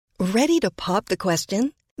Ready to pop the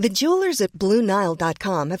question? The jewelers at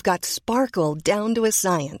BlueNile.com have got sparkle down to a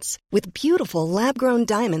science with beautiful lab-grown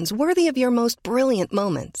diamonds worthy of your most brilliant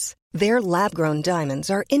moments. Their lab-grown diamonds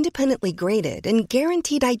are independently graded and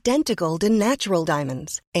guaranteed identical to natural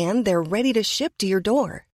diamonds, and they're ready to ship to your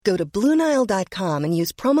door. Go to BlueNile.com and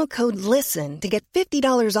use promo code LISTEN to get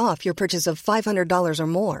 $50 off your purchase of $500 or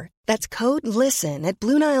more. That's code LISTEN at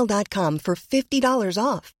BlueNile.com for $50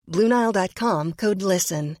 off. BlueNile.com, code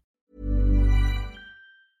LISTEN.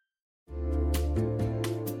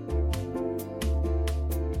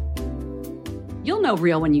 You'll know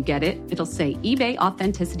real when you get it. It'll say eBay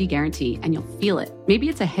Authenticity Guarantee, and you'll feel it. Maybe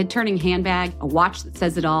it's a head-turning handbag, a watch that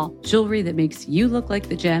says it all, jewelry that makes you look like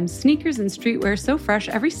the gem, sneakers and streetwear so fresh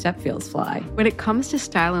every step feels fly. When it comes to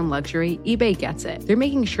style and luxury, eBay gets it. They're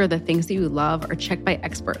making sure the things that you love are checked by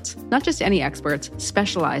experts. Not just any experts,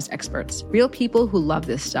 specialized experts. Real people who love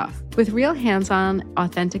this stuff. With real hands-on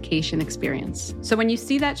authentication experience. So when you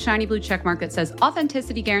see that shiny blue checkmark that says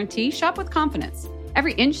Authenticity Guarantee, shop with confidence.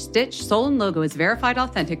 Every inch, stitch, sole, and logo is verified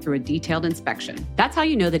authentic through a detailed inspection. That's how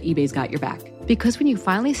you know that eBay's got your back. Because when you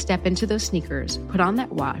finally step into those sneakers, put on that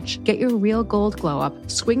watch, get your real gold glow up,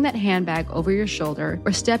 swing that handbag over your shoulder,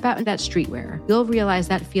 or step out in that streetwear, you'll realize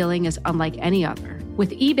that feeling is unlike any other.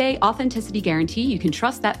 With eBay Authenticity Guarantee, you can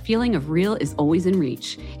trust that feeling of real is always in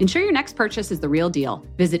reach. Ensure your next purchase is the real deal.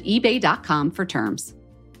 Visit ebay.com for terms.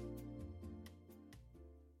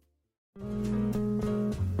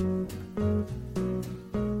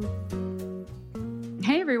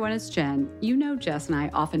 Hey everyone, it's Jen. You know Jess and I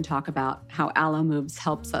often talk about how Alo Moves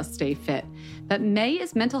helps us stay fit. But May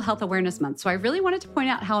is Mental Health Awareness Month, so I really wanted to point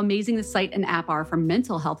out how amazing the site and app are for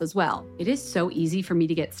mental health as well. It is so easy for me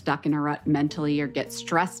to get stuck in a rut mentally or get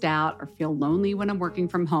stressed out or feel lonely when I'm working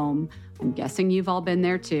from home. I'm guessing you've all been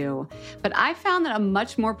there too. But I found that a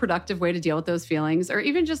much more productive way to deal with those feelings, or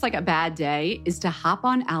even just like a bad day, is to hop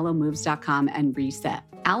on alomoves.com and reset.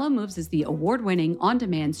 Alo Moves is the award-winning,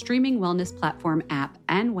 on-demand streaming wellness platform, app,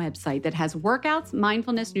 and website that has workouts,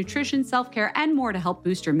 mindfulness, nutrition, self-care, and more to help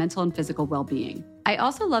boost your mental and physical well-being. I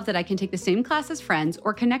also love that I can take the same class as friends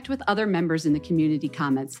or connect with other members in the community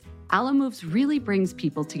comments. Alo Moves really brings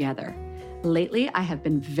people together. Lately, I have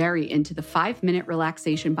been very into the 5-minute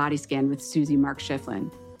relaxation body scan with Susie Mark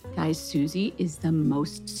Schifflin. Guys, Susie is the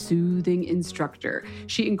most soothing instructor.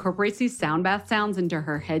 She incorporates these sound bath sounds into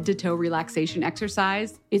her head-to-toe relaxation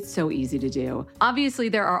exercise. It's so easy to do. Obviously,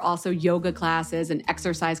 there are also yoga classes and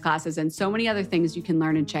exercise classes and so many other things you can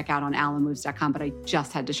learn and check out on alomoves.com, but I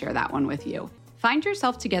just had to share that one with you. Find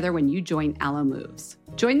yourself together when you join Alo Moves.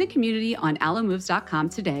 Join the community on alomoves.com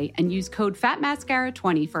today and use code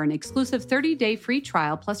FATMASCARA20 for an exclusive 30-day free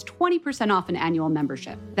trial plus 20% off an annual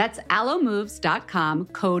membership. That's alomoves.com,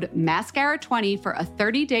 code MASCARA20 for a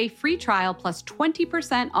 30-day free trial plus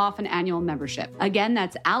 20% off an annual membership. Again,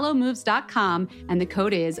 that's alomoves.com and the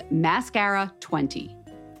code is MASCARA20.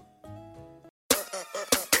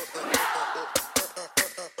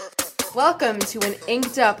 Welcome to an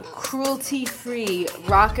inked-up, cruelty-free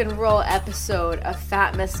rock and roll episode of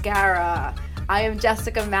Fat Mascara. I am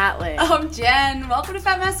Jessica Matlin. I'm Jen. Welcome to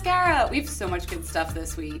Fat Mascara. We have so much good stuff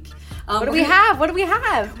this week. What do we have?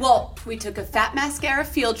 Well, we took a Fat Mascara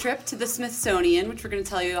field trip to the Smithsonian, which we're going to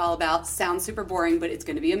tell you all about. Sounds super boring, but it's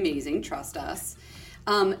going to be amazing. Trust us.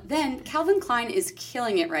 Then Calvin Klein is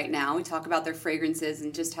killing it right now. We talk about their fragrances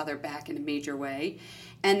and just how they're back in a major way.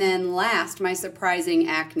 And then last, my surprising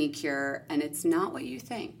acne cure, and it's not what you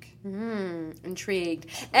think. Intrigued.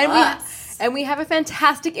 And we have a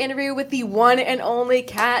fantastic interview with the one and only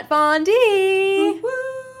Kat Von D. Woo-hoo.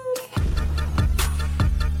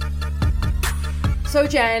 So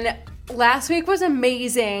Jen, last week was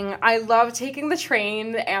amazing. I love taking the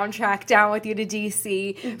train, the Amtrak, down with you to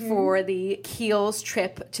DC for the Kiehl's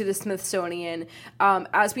trip to the Smithsonian.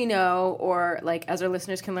 As we know, or like as our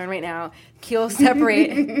listeners can learn right now, Kiehl's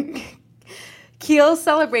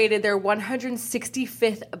celebrated their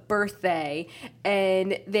 165th birthday,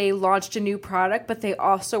 and they launched a new product, but they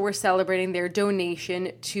also were celebrating their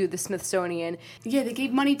donation to the Smithsonian. Yeah, they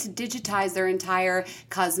gave money to digitize their entire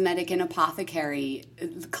cosmetic and apothecary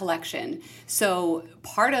collection. So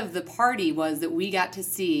part of the party was that we got to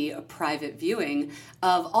see a private viewing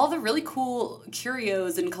of all the really cool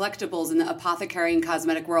curios and collectibles in the apothecary and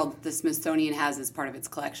cosmetic world that the Smithsonian has as part of its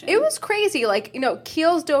collection. It was crazy. Like,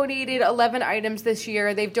 Kiehl's donated 11 items this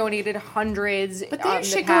year. They've donated hundreds. But they have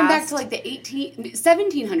shit going back to like the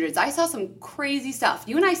 1700s. I saw some crazy stuff.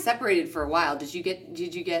 You and I separated for a while. Did you get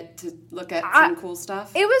to look at some cool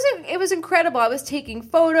stuff? It was incredible. I was taking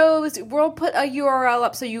photos. We'll put a URL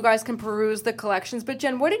up so you guys can peruse the collections. But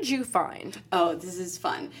Jen, what did you find? Oh, this is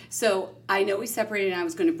fun. So I know we separated and I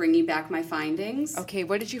was going to bring you back my findings. Okay,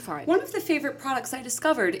 what did you find? One of the favorite products I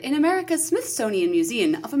discovered in America's Smithsonian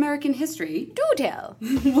Museum of American History Do tell.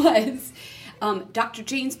 was Dr.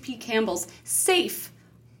 James P. Campbell's Safe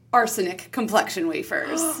Arsenic Complexion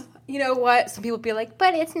Wafers. You know what? Some people be like,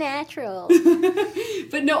 but it's natural.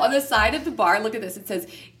 But no, on the side of the bar, look at this. It says,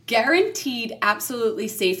 guaranteed absolutely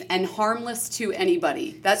safe and harmless to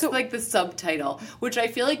anybody. That's like the subtitle, which I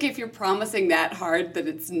feel like if you're promising that hard that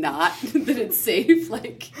it's not, that it's safe,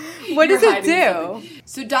 like... What does it do? Something.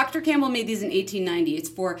 So Dr. Campbell made these in 1890. It's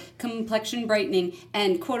for complexion brightening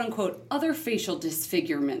and quote-unquote other facial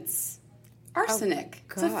disfigurements. Arsenic.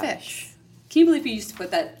 It's a fish. Can you believe we used to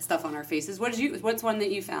put that stuff on our faces? What's one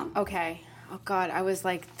that you found? Okay. Oh, God. I was,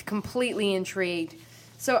 like, completely intrigued.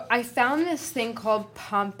 So I found this thing called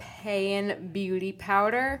Pompeian Beauty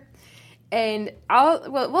Powder. And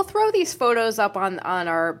we'll throw these photos up on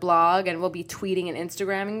our blog, and we'll be tweeting and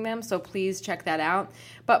Instagramming them, so please check that out.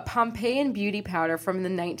 But Pompeian Beauty Powder from the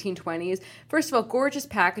 1920s. First of all, gorgeous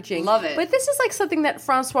packaging. Love it. But this is like something that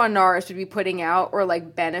Francois Nars would be putting out, or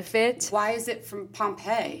like Benefit. Why is it from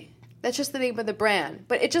Pompeii? That's just the name of the brand.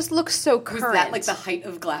 But it just looks so current. Was that like the height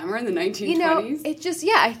of glamour in the 1920s? You know, it just,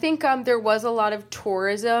 I think there was a lot of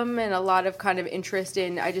tourism and a lot of kind of interest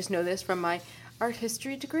in, I just know this from my art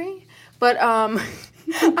history degree. But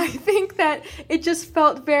I think that it just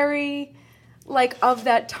felt very, like, of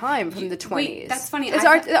that time from the 20s. Wait, that's funny. It's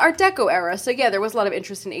the Art Deco era. So, yeah, there was a lot of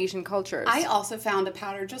interest in Asian cultures. I also found a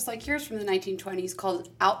powder just like yours from the 1920s called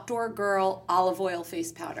Outdoor Girl Olive Oil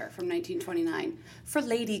Face Powder from 1929 for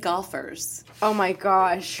lady golfers. Oh, my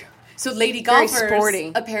gosh. So lady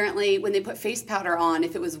golfers, apparently, when they put face powder on,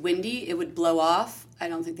 if it was windy, it would blow off. I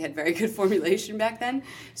don't think they had very good formulation back then.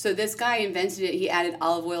 So this guy invented it. He added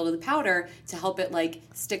olive oil to the powder to help it, like,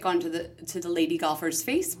 stick onto the lady golfer's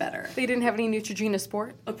face better. They didn't have any Neutrogena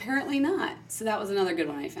Sport? Apparently not. So that was another good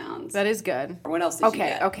one I found. That is good. What else did you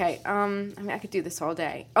get? Okay. I mean, I could do this all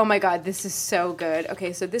day. Oh, my God. This is so good.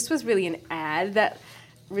 Okay, so this was really an ad that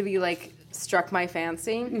really, like, struck my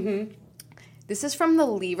fancy. Mm-hmm. This is from the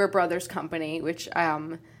Lever Brothers Company, which I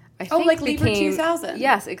think like Lever 2000.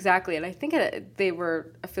 Yes, exactly. And I think they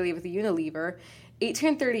were affiliated with Unilever.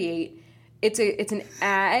 1838. It's an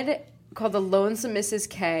ad called The Lonesome Mrs.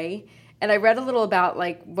 K. And I read a little about,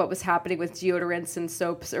 like, what was happening with deodorants and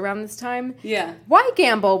soaps around this time. Yeah. Why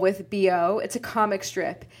gamble with B.O.? It's a comic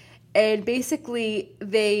strip. And basically,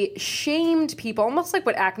 they shamed people, almost like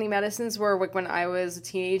what acne medicines were like when I was a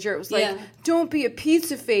teenager. It was like, don't be a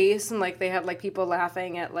pizza face. And, like, they had, like, people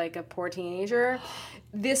laughing at, like, a poor teenager.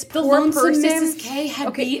 This poor person... Mrs. K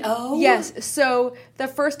had B.O.? Yes. So, the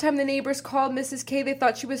first time the neighbors called Mrs. K, they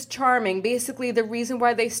thought she was charming. Basically, the reason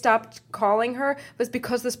why they stopped calling her was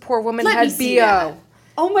because this poor woman had B.O.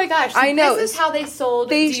 Oh my gosh. I know. This is how they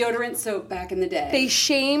sold deodorant soap back in the day. They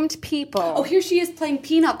shamed people. Oh, here she is playing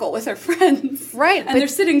pinochle with her friends. Right. And they're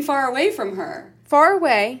sitting far away from her. Far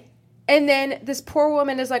away. And then this poor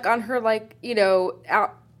woman is, like, on her, like, you know,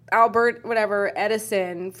 Albert, whatever,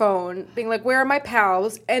 Edison phone, being like, where are my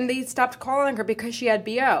pals? And they stopped calling her because she had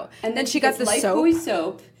BO. And then she got the Lifebuoy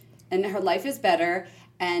soap, and her life is better,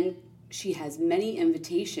 and she has many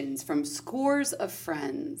invitations from scores of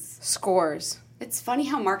friends. Scores. It's funny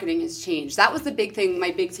how marketing has changed. That was the big thing, my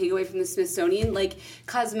big takeaway from the Smithsonian. Like,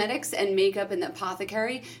 cosmetics and makeup and the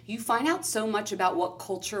apothecary, you find out so much about what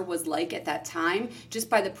culture was like at that time just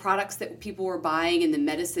by the products that people were buying and the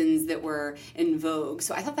medicines that were in vogue.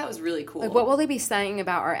 So I thought that was really cool. Like, what will they be saying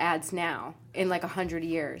about our ads now in, like, 100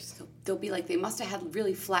 years? So they'll be like, they must have had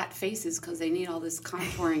really flat faces because they need all this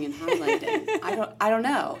contouring and highlighting. I don't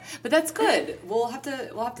know. But that's good. We'll have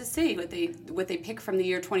to see what they pick from the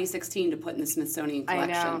year 2016 to put in the Smithsonian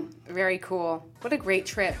collection. I know. Very cool. What a great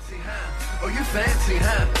trip. Oh, you fancy,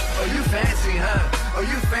 huh? Oh, you fancy, huh? Oh,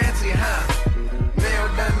 you fancy, huh? Nail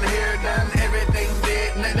done, hair done, everything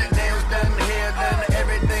did. Nails done, hair done,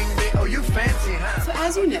 everything did. Oh, you fancy, huh? So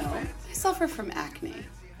as you know, I suffer from acne.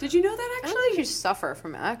 Did you know that, actually? I don't think you suffer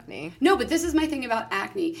from acne. No, but this is my thing about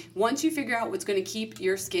acne. Once you figure out what's going to keep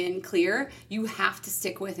your skin clear, you have to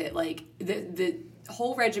stick with it. Like, the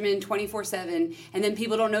whole regimen 24/7, and then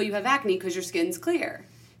people don't know you have acne because your skin's clear.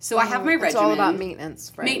 So I have my regimen. It's all about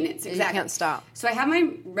maintenance, right? Maintenance, exactly. You can't stop. So I have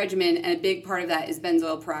my regimen, and a big part of that is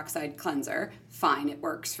benzoyl peroxide cleanser. Fine, it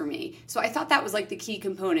works for me. So I thought that was like the key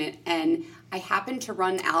component, and I happened to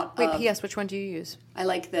run out of... Wait, P.S., which one do you use? I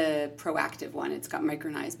like the Proactive one. It's got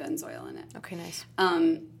micronized benzoyl in it. Okay, nice.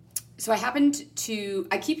 So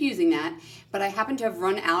I keep using that, but I happen to have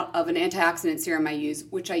run out of an antioxidant serum I use,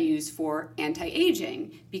 which I use for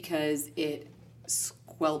anti-aging because it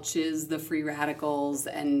squelches the free radicals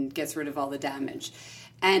and gets rid of all the damage.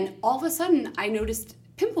 And all of a sudden, I noticed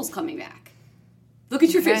pimples coming back. Look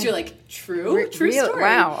at your face. You're like, true story.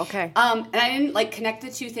 Wow, okay. And I didn't connect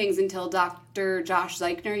the two things until Dr. Josh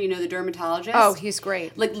Zeichner, the dermatologist. Oh, he's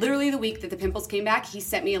great. Literally the week that the pimples came back, he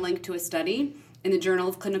sent me a link to a study in the Journal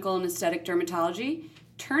of Clinical and Aesthetic Dermatology.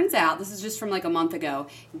 Turns out, this is just from a month ago,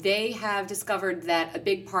 they have discovered that a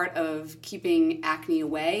big part of keeping acne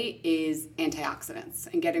away is antioxidants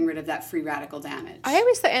and getting rid of that free radical damage. I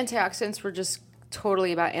always thought antioxidants were just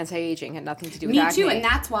totally about anti-aging, had nothing to do with acne. Me too, and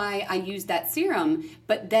that's why I used that serum.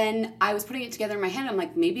 But then I was putting it together in my head. I'm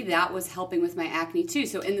like, maybe that was helping with my acne too.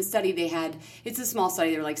 So in the study it's a small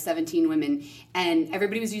study, there were 17 women, and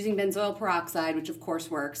everybody was using benzoyl peroxide, which of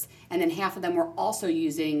course works, and then half of them were also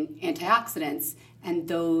using antioxidants, and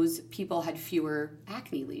those people had fewer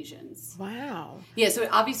acne lesions. Wow. Yeah, so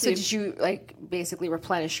obviously... So did you, basically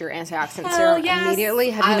replenish your antioxidant serum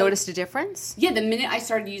immediately? Have you noticed a difference? Yeah, the minute I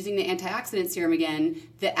started using the antioxidant serum again,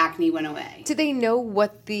 the acne went away. Do they know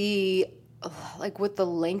what the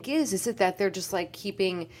link is? Is it that they're just,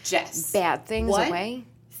 keeping bad things away?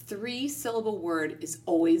 3-syllable word is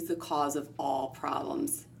always the cause of all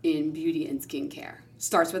problems in beauty and skincare.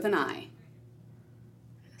 Starts with an I.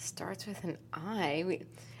 Starts with an I.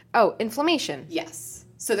 Inflammation. Yes.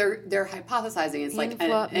 So they're hypothesizing it's an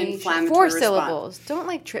inflammatory 4 response. syllables.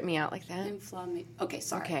 Don't trip me out like that. Okay,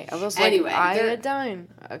 sorry. Okay, I was anyway, iodine.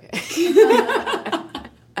 Okay.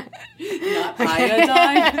 Not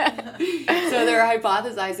iodine. So they're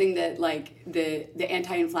hypothesizing that the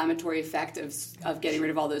anti-inflammatory effect of getting rid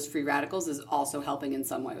of all those free radicals is also helping in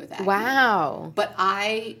some way with acne. Wow. But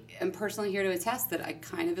I am personally here to attest that it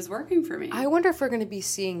kind of is working for me. I wonder if we're going to be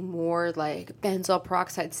seeing more benzoyl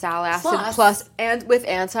peroxide, sal acid plus and with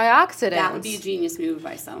antioxidants. That would be a genius move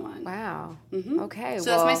by someone. Wow. Mm-hmm. Okay. So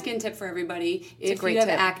that's my skin tip for everybody. If you have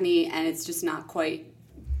acne and it's just not quite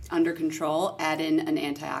under control, add in an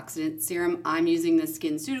antioxidant serum. I'm using the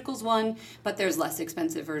SkinCeuticals one, but there's less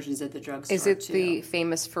expensive versions at the drugstore. Is it too. the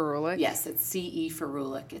famous ferulic? Yes, it's CE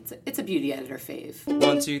Ferulic. It's a beauty editor fave.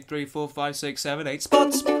 1, 2, 3, 4, 5, 6, 7, 8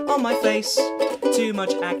 spots on my face. Too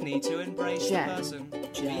much acne to embrace the person.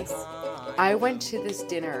 Yes. I went to this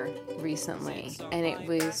dinner recently, and it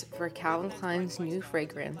was for Calvin Klein's new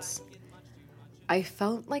fragrance. I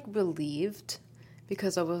felt relieved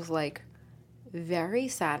because I was very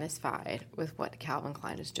satisfied with what Calvin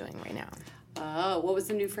Klein is doing right now. Oh, what was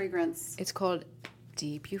the new fragrance? It's called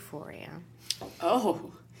Deep Euphoria.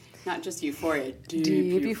 Oh, not just Euphoria.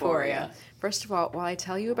 Deep Euphoria. First of all, while I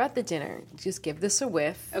tell you about the dinner, just give this a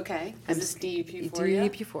whiff. Okay. Is this Deep Euphoria?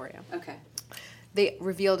 Deep Euphoria. Okay. They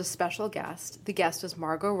revealed a special guest. The guest was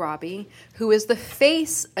Margot Robbie, who is the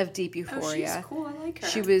face of Deep Euphoria. Oh, she's cool. I like her.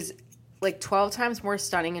 She was 12 times more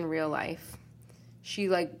stunning in real life. She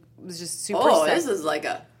was just super. Oh, this is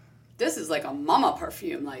like a mama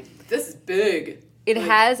perfume. This is big. It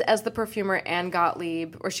has as the perfumer Anne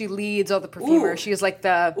Gottlieb, or she leads all the perfumers. She is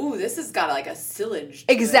the. Ooh, this has got a sillage.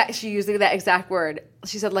 She used that exact word.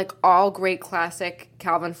 She said all great classic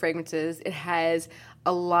Calvin fragrances. It has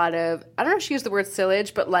a lot of. I don't know if she used the word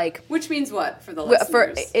sillage, but Which means what for the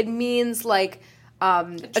listeners? It means a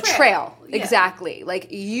trail. Yeah. Exactly.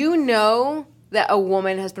 That a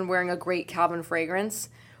woman has been wearing a great Calvin fragrance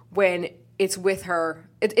when it's with her,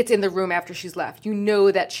 it's in the room after she's left. You know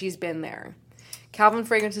that she's been there. Calvin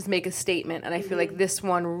fragrances make a statement, and I feel like this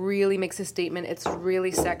one really makes a statement. It's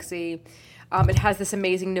really sexy. It has this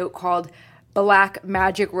amazing note called Black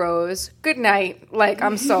Magic Rose. Good night.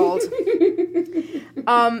 I'm sold.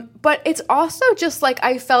 But it's also just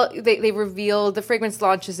I felt they revealed the fragrance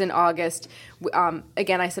launches in August.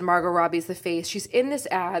 Again, I said Margot Robbie's the face. She's in this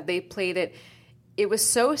ad. They played it. It was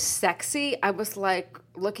so sexy. I was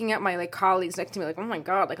looking at my colleagues next to me oh my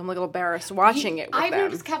God, I'm a little embarrassed watching it with I've them.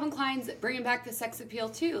 noticed Calvin Klein's bringing back the sex appeal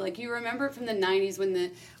too. You remember from the 90s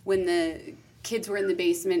when the kids were in the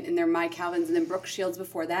basement and they're My Calvins, and then Brooke Shields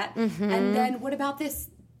before that. Mm-hmm. And then what about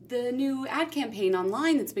the new ad campaign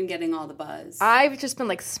online that's been getting all the buzz? I've just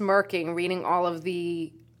been smirking, reading all of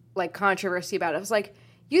the controversy about it. I was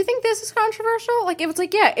you think this is controversial? It was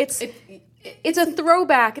yeah, it's a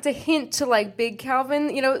throwback. It's a hint to Big Calvin,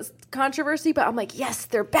 controversy. But I'm yes,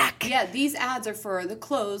 they're back. Yeah, these ads are for the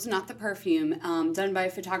clothes, not the perfume. Done by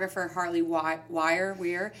photographer Harley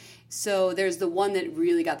Weir. So there's the one that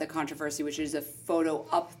really got the controversy, which is a photo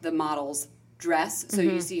up the model's dress, so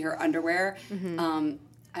you see her underwear. Mm-hmm.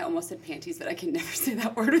 I almost said panties, but I can never say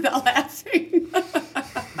that word without laughing.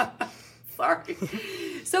 Sorry.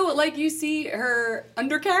 So, you see her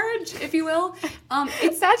undercarriage, if you will.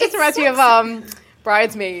 That just reminds me of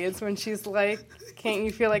Bridesmaids when she's like, can't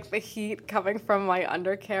you feel like the heat coming from my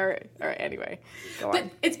undercarriage? Or anyway, go on.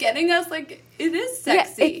 But it's getting us like, it is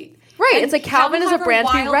sexy. Right, And it's like Calvin is a for brand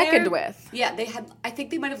to be while reckoned there, with. Yeah, I think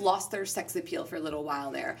they might have lost their sex appeal for a little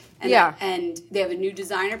while there. And, Yeah. And they have a new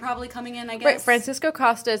designer probably coming in, I guess. Right, Francisco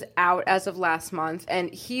Costa is out as of last month,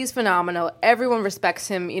 and he's phenomenal. Everyone respects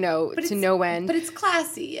him, to no end. But it's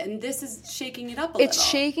classy, and this is shaking it up a It's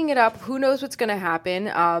little. shaking it up. Who knows what's going to happen?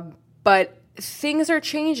 But things are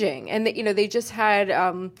changing, and they just had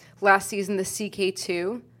last season the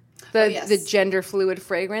CK2, the gender fluid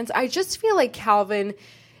fragrance. I just feel like Calvin,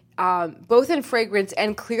 both in fragrance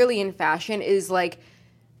and clearly in fashion, is like,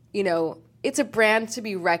 it's a brand to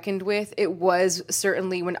be reckoned with. It was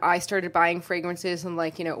certainly when I started buying fragrances and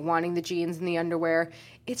wanting the jeans and the underwear.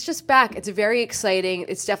 It's just back. It's very exciting.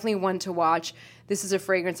 It's definitely one to watch. This is a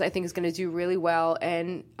fragrance I think is going to do really well,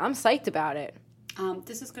 and I'm psyched about it.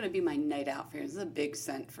 This is going to be my night out fragrance. This is a big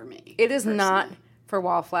scent for me. It is personally. not for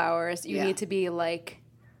wallflowers. You Yeah. need to be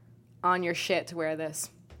on your shit to wear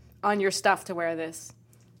this, on your stuff to wear this,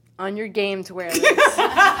 on your game to wear this.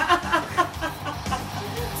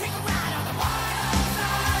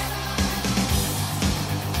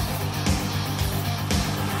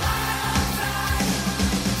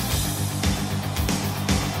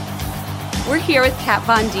 We're here with Kat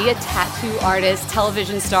Von D, a tattoo artist,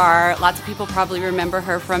 television star. Lots of people probably remember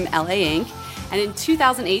her from LA Ink. And in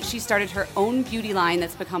 2008, she started her own beauty line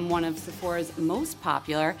that's become one of Sephora's most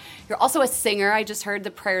popular. You're also a singer. I just heard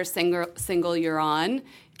the Prayer single you're on.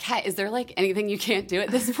 Kat, is there anything you can't do at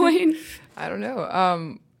this point? I don't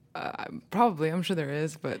know. Probably, I'm sure there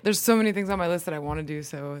is, but there's so many things on my list that I want to do.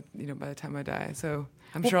 So by the time I die, so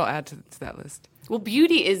I'm sure I'll add to that list. Well,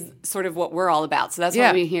 beauty is sort of what we're all about, so that's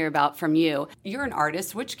what we hear about from you. You're an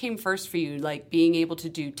artist. Which came first for you, being able to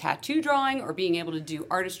do tattoo drawing or being able to do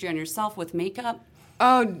artistry on yourself with makeup?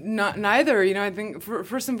 Oh, neither. I think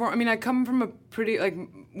first and foremost, I come from a pretty,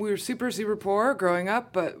 we were super, super poor growing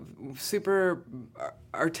up, but super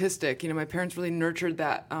artistic. My parents really nurtured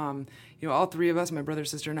that. All three of us, my brother,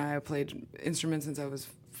 sister, and I played instruments since I was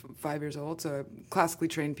 5 years old, so I'm a classically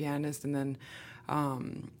trained pianist, and then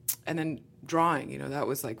drawing, that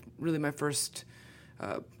was really my first,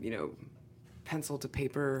 pencil to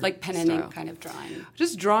paper pen and ink kind of drawing.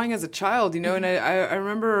 Just drawing as a child, and I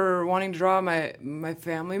remember wanting to draw my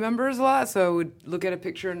family members a lot, so I would look at a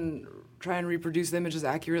picture and try and reproduce the image as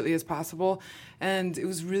accurately as possible, and it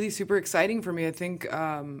was really super exciting for me. I think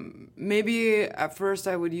maybe at first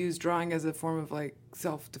I would use drawing as a form of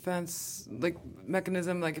self-defense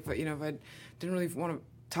mechanism, if I didn't really want to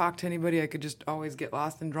talk to anybody, I could just always get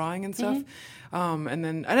lost in drawing and stuff.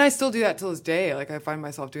 And I still do that till this day. I find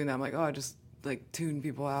myself doing that. I'm I just tune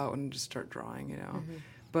people out and just start drawing,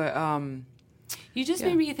 But you just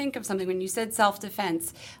made me think of something when you said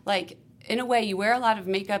self-defense. In a way, you wear a lot of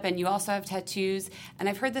makeup and you also have tattoos. And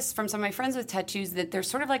I've heard this from some of my friends with tattoos that they're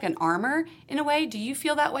sort of like an armor in a way. Do you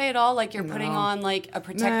feel that way at all? You're putting on a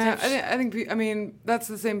protective... I think that's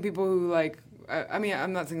the same people who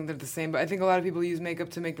I'm not saying they're the same, but I think a lot of people use makeup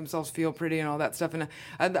to make themselves feel pretty and all that stuff. And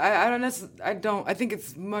I think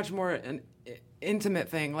it's much more an intimate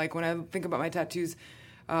thing. When I think about my tattoos,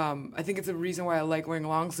 I think it's a reason why I like wearing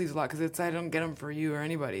long sleeves a lot, because I don't get them for you or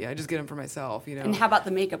anybody. I just get them for myself, And how about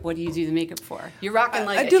the makeup? What do you do the makeup for? You're rocking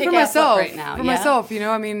I do it for myself right now. For myself,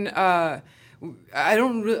 I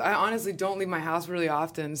honestly don't leave my house really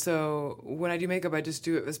often, so when I do makeup, I just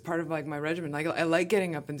do it as part of my regimen. I like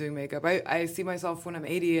getting up and doing makeup. I see myself when I'm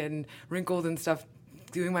 80 and wrinkled and stuff,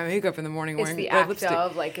 doing my makeup in the morning, wearing the act lipstick.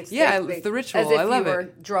 of it's the ritual. As if I love you were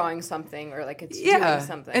it. drawing something or it's doing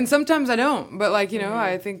something. And sometimes I don't, but I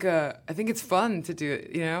think it's fun to do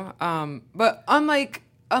it, But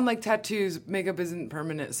unlike tattoos, makeup isn't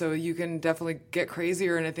permanent, so you can definitely get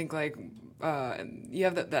crazier, and I think you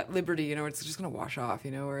have that liberty, it's just going to wash off,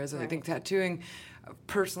 whereas I think tattooing,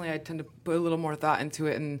 personally, I tend to put a little more thought into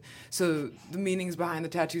it, and so the meanings behind the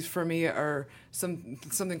tattoos for me are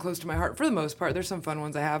something close to my heart for the most part. There's some fun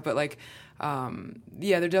ones I have, but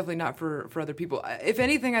they're definitely not for other people. If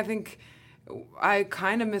anything, I think I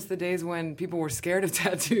kind of miss the days when people were scared of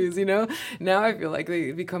tattoos, Now I feel like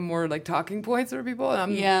they become more talking points for people, and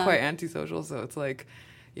I'm quite antisocial, so it's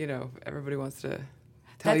everybody wants to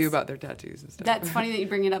tell you about their tattoos and stuff. That's funny that you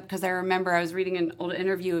bring it up, because I remember I was reading an old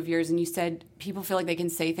interview of yours, and you said people feel like they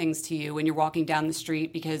can say things to you when you're walking down the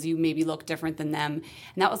street because you maybe look different than them.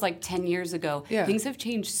 And that was 10 years ago. Yeah. Things have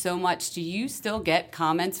changed so much. Do you still get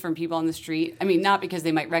comments from people on the street? I mean, not because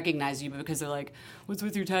they might recognize you, but because they're what what's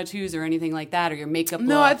with your tattoos or anything like that, or your makeup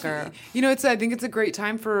No, look? I think it's a great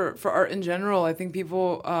time for art in general. I think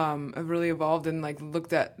people have really evolved and like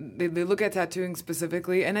they look at tattooing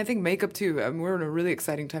specifically, and I think makeup too. I mean, we're in a really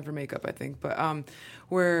exciting time for makeup, I think. But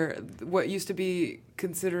where what used to be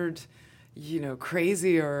considered,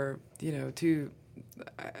 crazy or too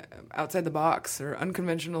outside the box or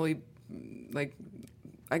unconventionally, like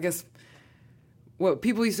I guess what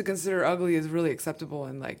people used to consider ugly is really acceptable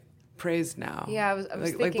and like praised now. Yeah, I was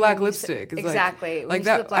like thinking black lipstick. Is exactly. Like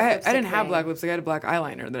that. I didn't have black lipstick. I had a black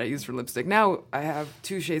eyeliner that I used for lipstick. Now I have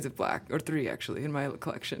 2 shades of black, or 3 actually, in my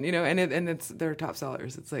collection. And they're top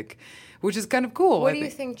sellers. It's like, which is kind of cool. What do you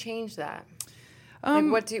think changed that?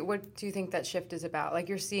 What do you think that shift is about? Like,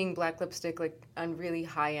 you're seeing black lipstick like on really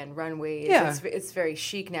high end runways. Yeah. It's very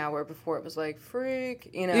chic now, where before it was like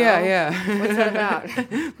freak. Yeah. What's that about?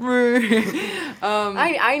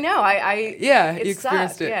 I know. You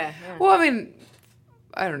experienced it. Yeah. Well, I mean,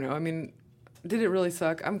 I don't know. I mean, did it really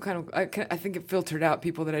suck? I think it filtered out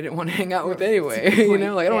people that I didn't want to hang out with anyway. I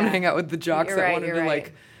don't want to hang out with the jocks that wanted to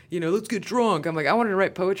like. Let's get drunk. I'm like, I wanted to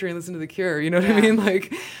write poetry and listen to The Cure. You know what I mean?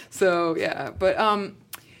 Like, so yeah. But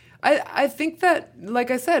I think that,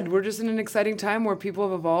 like I said, we're just in an exciting time where people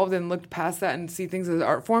have evolved and looked past that and see things as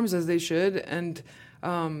art forms as they should, and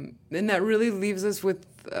that really leaves us with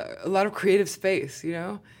a lot of creative space.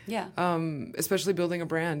 Yeah. Especially building a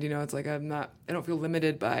brand. It's like I don't feel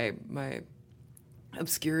limited by my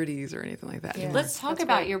obscurities or anything like that. Yeah. Let's talk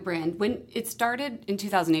about your brand. When it started in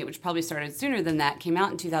 2008, which probably started sooner than that, came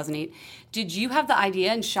out in 2008, did you have the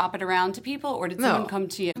idea and shop it around to people, or did someone come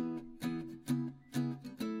to you?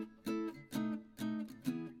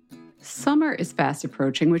 Summer is fast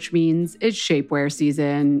approaching, which means it's shapewear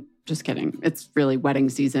season. Just kidding. It's really wedding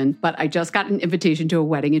season. But I just got an invitation to a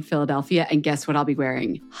wedding in Philadelphia, and guess what I'll be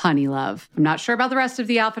wearing? Honey Love. I'm not sure about the rest of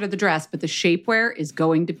the outfit or the dress, but the shapewear is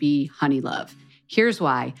going to be Honey Love. Here's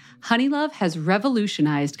why. Honey Love has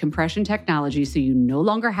revolutionized compression technology, so you no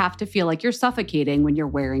longer have to feel like you're suffocating when you're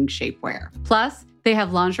wearing shapewear. Plus, they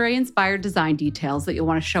have lingerie-inspired design details that you'll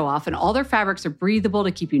want to show off, and all their fabrics are breathable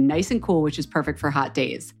to keep you nice and cool, which is perfect for hot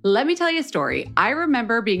days. Let me tell you a story. I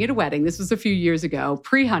remember being at a wedding, this was a few years ago,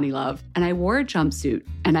 pre-Honey Love, and I wore a jumpsuit,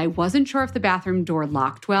 and I wasn't sure if the bathroom door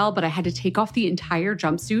locked well, but I had to take off the entire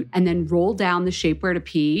jumpsuit and then roll down the shapewear to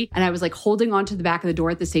pee, and I was like holding onto the back of the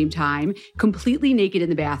door at the same time, completely naked in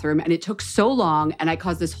the bathroom, and it took so long, and I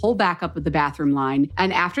caused this whole backup with the bathroom line,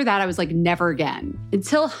 and after that, I was like, never again.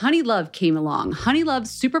 Until Honey Love came along. Honey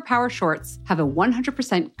Love's Superpower shorts have a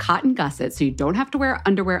 100% cotton gusset, so you don't have to wear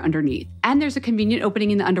underwear underneath. And there's a convenient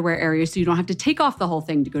opening in the underwear area, so you don't have to take off the whole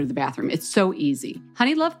thing to go to the bathroom. It's so easy.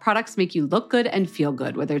 Honey Love products make you look good and feel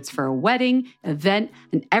good, whether it's for a wedding, event,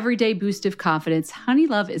 an everyday boost of confidence. Honey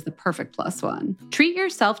Love is the perfect plus one. Treat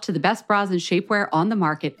yourself to the best bras and shapewear on the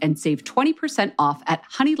market and save 20% off at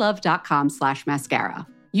honeylove.com/mascara.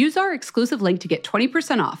 Use our exclusive link to get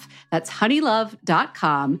 20% off. That's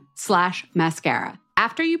honeylove.com/mascara.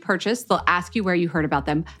 After you purchase, they'll ask you where you heard about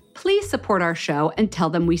them. Please support our show and tell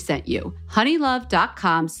them we sent you.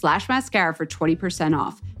 honeylove.com/mascara for 20%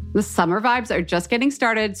 off. The summer vibes are just getting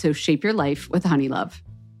started, so shape your life with Honey Love.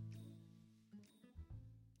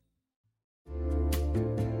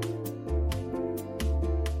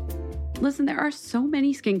 Listen, there are so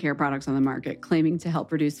many skincare products on the market claiming to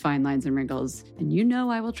help reduce fine lines and wrinkles, and you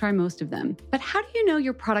know I will try most of them. But how do you know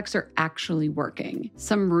your products are actually working?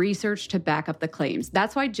 Some research to back up the claims.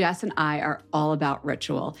 That's why Jess and I are all about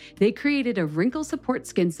Ritual. They created a wrinkle support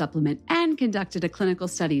skin supplement and conducted a clinical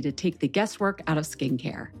study to take the guesswork out of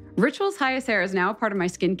skincare. Ritual's Hyacera is now a part of my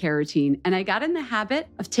skincare routine, and I got in the habit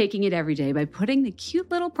of taking it every day by putting the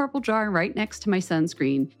cute little purple jar right next to my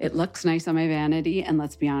sunscreen. It looks nice on my vanity, and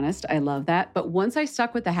let's be honest, I love that. But once I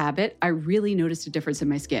stuck with the habit, I really noticed a difference in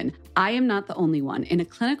my skin. I am not the only one. In a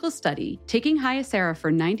clinical study, taking Hyacera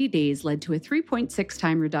for 90 days led to a 3.6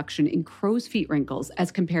 time reduction in crow's feet wrinkles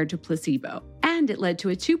as compared to placebo. And it led to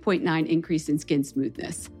a 2.9 increase in skin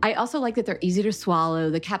smoothness. I also like that they're easy to swallow.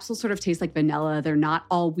 The capsules sort of taste like vanilla. They're not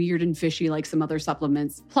all weird and fishy like some other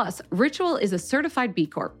supplements. Plus, Ritual is a certified B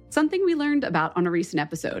Corp, something we learned about on a recent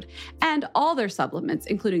episode. And all their supplements,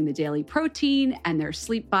 including the daily protein and their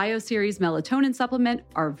Sleep Bio Series melatonin supplement,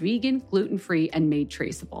 are vegan, gluten-free, and made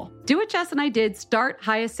traceable. Do what Jess and I did. Start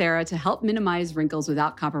Hyacera to help minimize wrinkles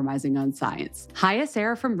without compromising on science.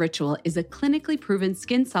 Hyacera from Ritual is a clinically proven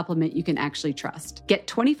skin supplement you can actually trust. Get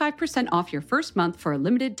 25% off your first month for a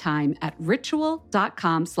limited time at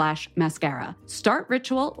ritual.com/mascara. Start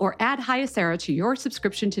Ritual or add Hyacera to your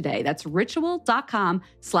subscription today. That's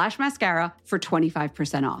ritual.com/mascara for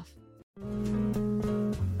 25% off.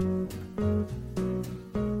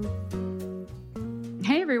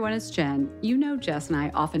 Hey everyone, it's Jen. You know Jess and I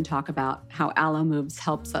often talk about how Alo Moves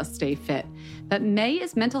helps us stay fit. But May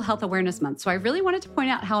is Mental Health Awareness Month, so I really wanted to point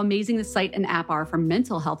out how amazing the site and app are for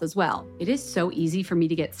mental health as well. It is so easy for me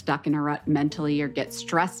to get stuck in a rut mentally or get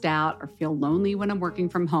stressed out or feel lonely when I'm working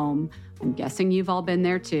from home. I'm guessing you've all been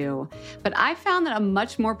there too. But I found that a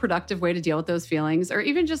much more productive way to deal with those feelings, or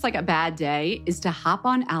even just like a bad day, is to hop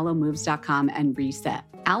on alomoves.com and reset.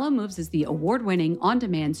 Alo Moves is the award-winning,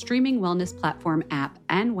 on-demand streaming wellness platform, app,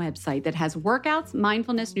 and website that has workouts,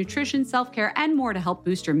 mindfulness, nutrition, self-care, and more to help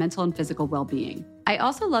boost your mental and physical well-being. I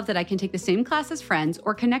also love that I can take the same class as friends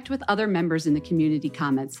or connect with other members in the community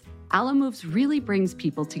comments. Alo Moves really brings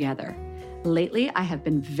people together. Lately, I have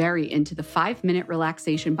been very into the 5-minute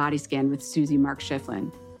relaxation body scan with Susie Mark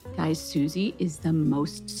Schifflin. Guys, Susie is the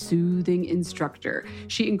most soothing instructor.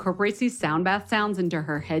 She incorporates these sound bath sounds into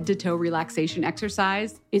her head-to-toe relaxation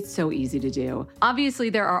exercise. It's so easy to do. Obviously,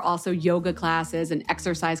 there are also yoga classes and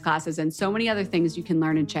exercise classes and so many other things you can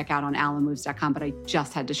learn and check out on alomoves.com, but I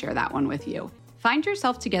just had to share that one with you. Find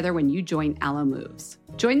yourself together when you join Alo Moves.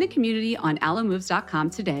 Join the community on alomoves.com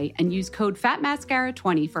today and use code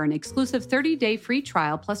FATMASCARA20 for an exclusive 30-day free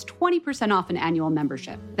trial plus 20% off an annual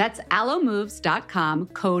membership. That's alomoves.com,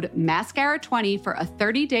 code MASCARA20 for a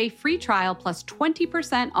 30-day free trial plus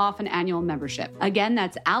 20% off an annual membership. Again,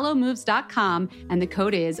 that's alomoves.com and the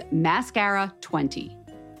code is MASCARA20.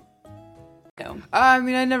 I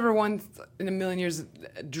mean, I never once in a million years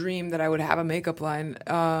dreamed that I would have a makeup line.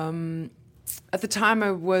 At the time,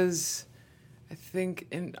 I was, I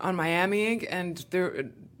think, on Miami Ink, and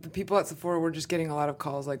the people at Sephora were just getting a lot of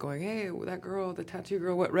calls, like going, "Hey, that girl, the tattoo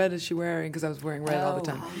girl, what red is she wearing?" Because I was wearing red all the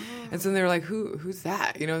time, and so they were like, "Who's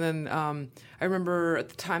that?" You know. And then I remember at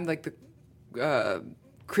the time, like the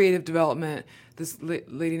creative development, this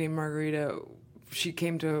lady named Margarita, she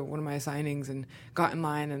came to one of my signings and got in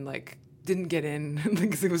line and like didn't get in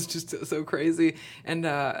because it was just so crazy. And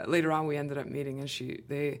later on, we ended up meeting, and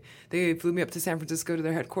they flew me up to San Francisco to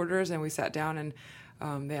their headquarters, and we sat down,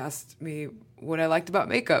 and they asked me what I liked about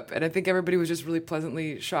makeup, and I think everybody was just really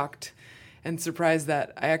pleasantly shocked and surprised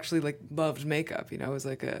that I actually like loved makeup. You know, I was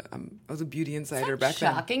like I was a beauty insider back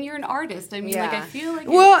then. Shocking, you're an artist. I mean, like I feel like.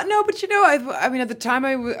 Well, no, but you know, I mean, at the time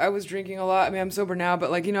I was drinking a lot. I mean, I'm sober now,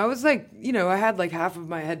 but like, you know, I was like, you know, I had like half of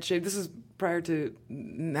my head shaved. This is prior to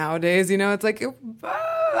nowadays, you know, it's like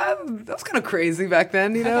that was kind of crazy back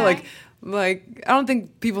then, you know, like I don't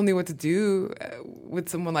think people knew what to do with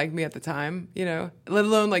someone like me at the time, you know, let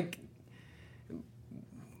alone like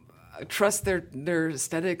trust their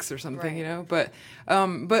aesthetics or something, right. You know, but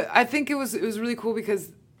I think it was really cool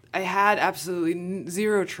because I had absolutely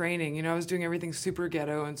zero training, you know, I was doing everything super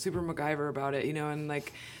ghetto and super MacGyver about it, you know, and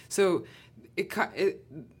like, so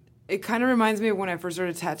it kind of reminds me of when I first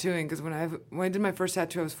started tattooing, because when I did my first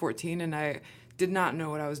tattoo, I was 14, and I did not know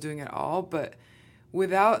what I was doing at all. But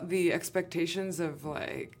without the expectations of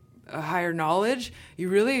like a higher knowledge, you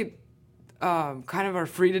really kind of are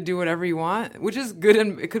free to do whatever you want, which is good,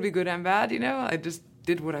 and it could be good and bad. You know, I just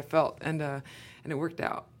did what I felt, and it worked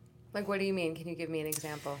out. Like, what do you mean? Can you give me an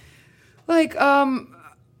example? Like,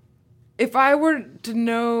 if I were to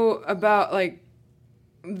know about like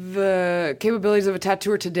the capabilities of a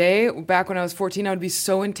tattooer today, back when I was 14, I would be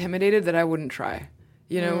so intimidated that I wouldn't try.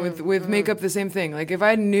 You know, with makeup, the same thing. Like, if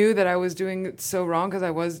I knew that I was doing it so wrong, because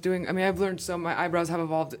I was doing, I mean, I've learned my eyebrows have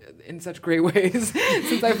evolved in such great ways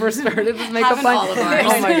since I first started this makeup line.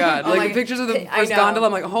 Oh my God. Like, the pictures of the first gondola,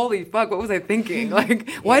 I'm like, holy fuck, what was I thinking? Like,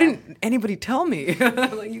 why didn't anybody tell me?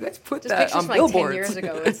 Like, you guys put just that on billboards. Like 10 years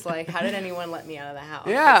ago, it's like, how did anyone let me out of the house?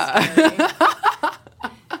 Yeah.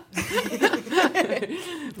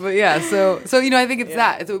 But yeah, so you know, I think it's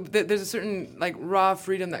that. There's a certain like raw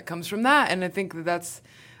freedom that comes from that, and I think that's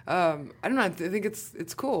I don't know. I think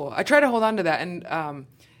it's cool. I try to hold on to that, and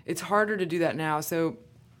it's harder to do that now. So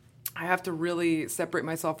I have to really separate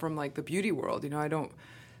myself from like the beauty world. You know, I don't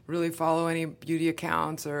really follow any beauty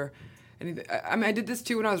accounts or anything. I mean, I did this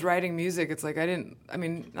too when I was writing music. It's like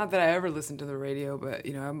not that I ever listened to the radio, but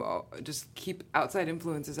you know, just keep outside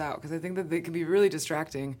influences out, because I think that they can be really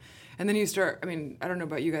distracting. And then you start, I mean, I don't know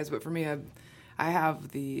about you guys, but for me, I have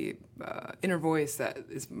the inner voice that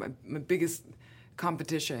is my biggest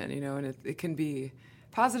competition, you know, and it can be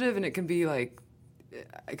positive, and it can be like,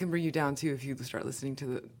 it can bring you down too if you start listening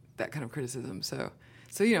to that kind of criticism. So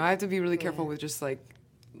you know, I have to be really careful with just like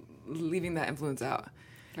leaving that influence out.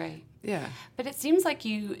 Right. Yeah. But it seems like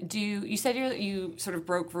you said you sort of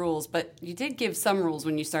broke rules, but you did give some rules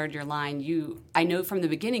when you started your line. I know from the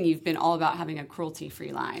beginning you've been all about having a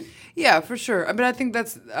cruelty-free line. Yeah, for sure. But I think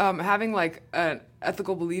that's having like an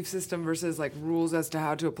ethical belief system versus like rules as to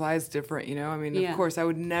how to apply is different, you know? I mean, of course, I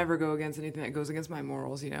would never go against anything that goes against my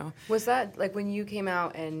morals, you know? Was that like when you came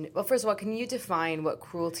out well, first of all, can you define what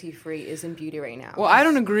cruelty-free is in beauty right now? Well, I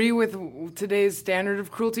don't agree with today's standard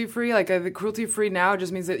of cruelty-free. Like, I think cruelty-free now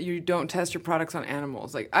just means that you don't test your products on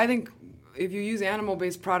animals. Like, I think if you use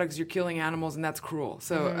animal-based products, you're killing animals, and that's cruel.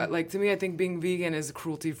 So, like, to me, I think being vegan is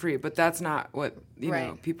cruelty-free, but that's not what, you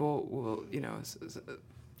know, people will, you know,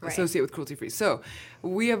 associate with cruelty-free. So,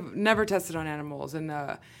 we have never tested on animals, and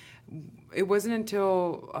it wasn't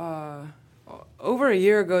until over a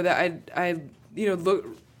year ago that I you know,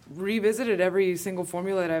 revisited every single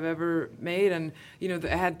formula that I've ever made, and you know,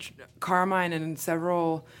 I had carmine and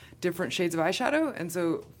several different shades of eyeshadow. And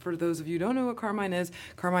so, for those of you who don't know what carmine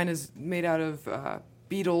is made out of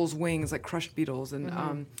beetles' wings, like crushed beetles,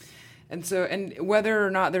 and and whether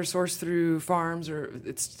or not they're sourced through farms or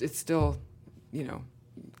it's still, you know,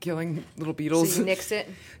 killing little beetles. So you nix it?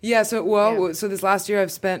 Yeah. So so this last year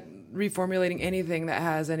I've spent reformulating anything that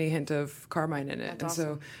has any hint of carmine in it. That's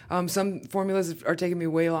and awesome. so some formulas are taking me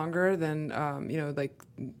way longer than, you know, like,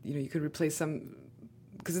 you know, you could replace some,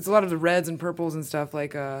 because it's a lot of the reds and purples and stuff.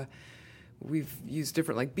 Like, we've used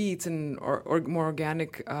different like beets and or more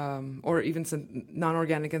organic or even some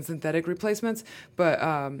non-organic and synthetic replacements. But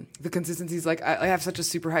the consistency is like, I have such a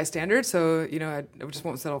super high standard. So, you know, I just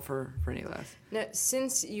won't settle for any less. Now,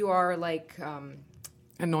 since you are like...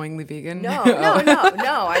 annoyingly vegan? No.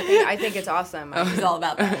 I think it's awesome. It's all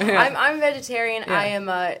about that. I'm vegetarian.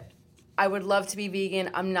 Yeah. I would love to be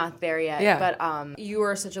vegan. I'm not there yet. Yeah. But you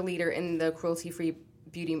are such a leader in the cruelty-free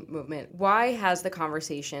beauty movement. Why has the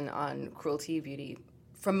conversation on cruelty beauty,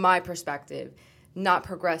 from my perspective, not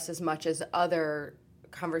progressed as much as other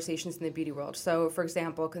conversations in the beauty world? So, for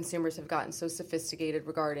example, consumers have gotten so sophisticated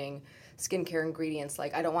regarding skincare ingredients.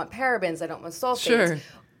 Like, I don't want parabens. I don't want sulfates. Sure.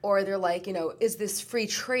 Or they're like, you know, is this free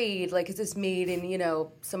trade? Like, is this made in, you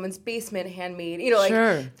know, someone's basement, handmade? You know, like,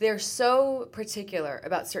 sure. They're so particular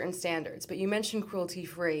about certain standards. But you mentioned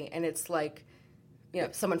cruelty-free, and it's like, you know,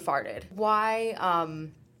 someone farted. Why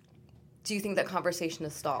do you think that conversation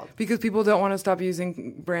is stalled? Because people don't want to stop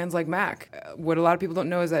using brands like MAC. What a lot of people don't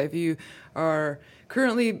know is that if you are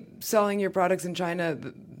currently selling your products in China,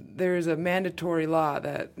 there is a mandatory law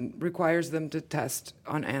that requires them to test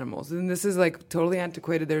on animals. And this is like totally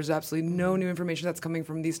antiquated. There's absolutely no new information that's coming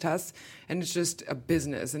from these tests. And it's just a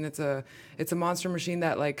business. And it's a monster machine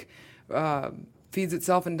that like feeds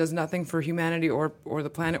itself and does nothing for humanity or the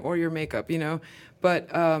planet or your makeup, you know? But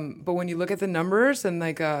when you look at the numbers and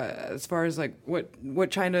like as far as like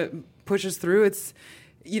what China pushes through, it's,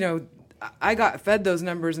 you know, I got fed those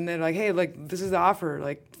numbers, and they're like, "Hey, like this is the offer,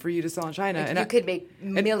 like for you to sell in China." Like, and you could make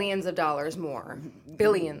millions of dollars more,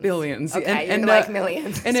 billions. Okay, and like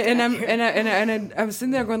millions. And I'm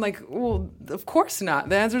sitting there going like, "Well, of course not."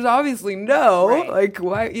 The answer is obviously no. Right. Like,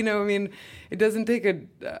 why? You know, I mean, it doesn't take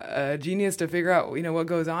a genius to figure out, you know, what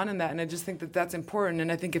goes on in that. And I just think that that's important.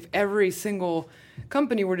 And I think if every single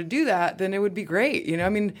company were to do that, then it would be great. You know, I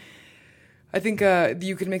mean. I think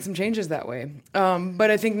you could make some changes that way.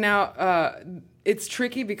 But I think now it's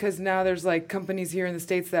tricky because now there's like companies here in the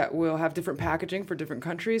States that will have different packaging for different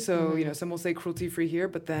countries. So, you know, some will say cruelty-free here,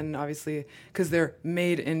 but then obviously because they're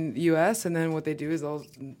made in the U.S. and then what they do is they'll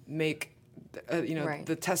make, you know, right.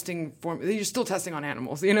 the testing form. You're still testing on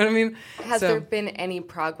animals. You know what I mean? Has there been any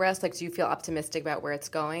progress? Like, do you feel optimistic about where it's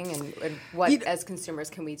going, and what as consumers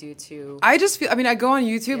can we do to? I just feel. I mean, I go on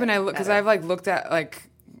YouTube and I look because I've like looked at like.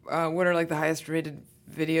 What are like the highest rated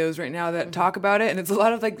videos right now that talk about it, and it's a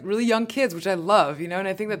lot of like really young kids, which I love, you know, and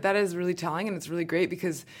I think that is really telling, and it's really great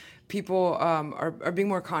because people are being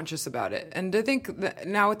more conscious about it. And I think that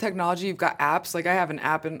now with technology, you've got apps. Like I have an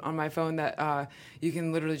app on my phone that you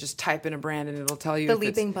can literally just type in a brand and it'll tell you. The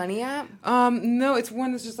Leaping Bunny app? No, it's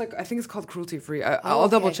one that's just like, I think it's called Cruelty Free. I'll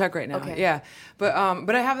double check right now. Okay. Yeah, but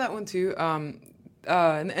I have that one too.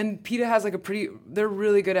 And PETA has like they're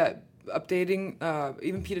really good at updating.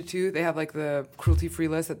 Even PETA 2, they have like the cruelty free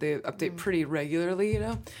list that they update pretty regularly, you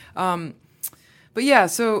know. But yeah,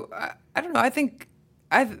 so I don't know. I think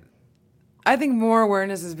more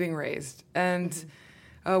awareness is being raised, and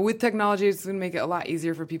with technology, it's going to make it a lot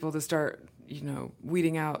easier for people to start, you know,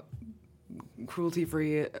 weeding out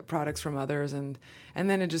cruelty-free products from others, and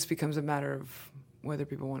then it just becomes a matter of whether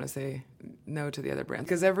people want to say no to the other brands.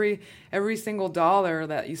 Because every single dollar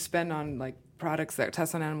that you spend on like products that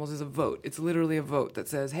test on animals is a vote. It's literally a vote that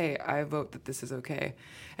says, hey, I vote that this is okay.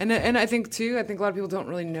 And I think too, a lot of people don't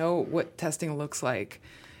really know what testing looks like.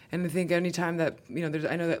 And I think anytime that,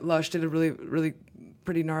 I know that Lush did a really, really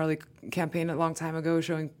pretty gnarly campaign a long time ago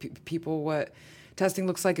showing people what testing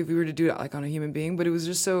looks like if we were to do it like on a human being. But it was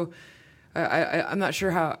just so, I'm not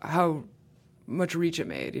sure how much reach it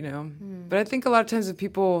made, But I think a lot of times if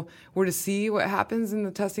people were to see what happens in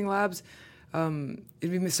the testing labs, it'd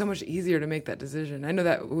be so much easier to make that decision. I know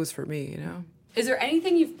that was for me, Is there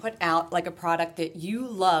anything you've put out, like a product that you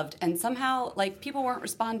loved and somehow like people weren't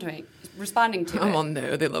responding to it? Well,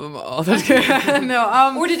 no, they love them all.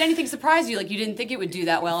 No, or did anything surprise you? Like you didn't think it would do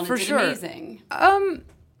that well and for it did sure. amazing?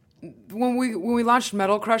 When we launched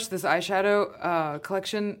Metal Crush, this eyeshadow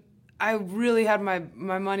collection, I really had my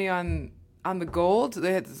money on the gold.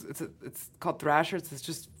 It's called Thrasher. It's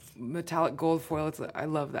just metallic gold foil. I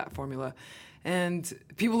love that formula, and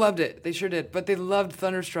people loved it. They sure did. But they loved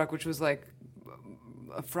Thunderstruck, which was like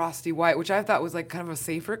a frosty white, which I thought was like kind of a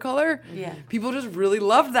safer color. Yeah. People just really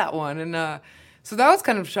loved that one, and so that was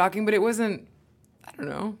kind of shocking. But it wasn't. I don't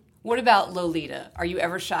know. What about Lolita? Are you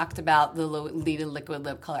ever shocked about the Lolita liquid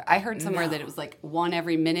lip color? I heard somewhere that it was like one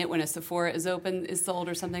every minute when a Sephora is sold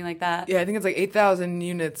or something like that. Yeah, I think it's like 8,000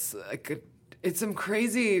 units. It's a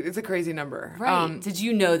crazy number. Right. Did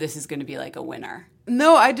you know this is going to be like a winner?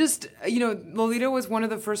 No, I just, Lolita was one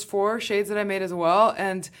of the first 4 shades that I made as well.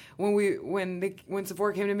 And when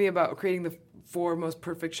Sephora came to me about creating the 4 most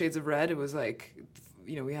perfect shades of red, it was like,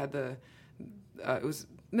 we had it was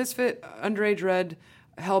Misfit, Underage Red,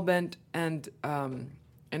 Hellbent, and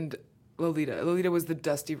Lolita. Lolita was the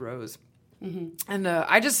Dusty Rose. Mm-hmm. And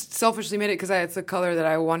I just selfishly made it because it's a color that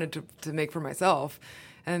I wanted to make for myself.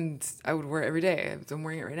 And I would wear it every day. I'm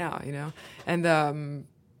wearing it right now, And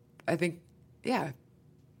I think, yeah,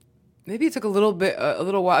 maybe it took a little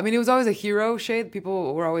while. I mean, it was always a hero shade.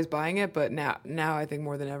 People were always buying it. But now I think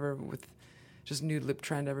more than ever with just nude lip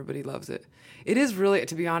trend, everybody loves it. It is really,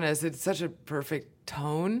 to be honest, it's such a perfect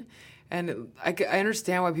tone. And I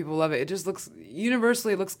understand why people love it. It just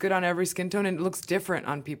universally looks good on every skin tone, and it looks different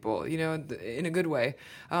on people, in a good way.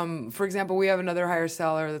 For example, we have another higher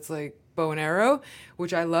seller that's like Bow and Arrow,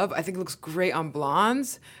 which I love. I think it looks great on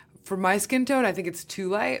blondes. For my skin tone, I think it's too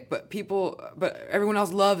light, but everyone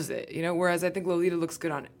else loves it, whereas I think Lolita looks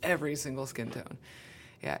good on every single skin tone.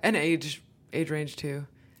 Yeah, and age range too.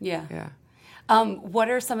 Yeah. Yeah. What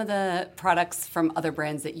are some of the products from other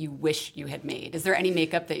brands that you wish you had made? Is there any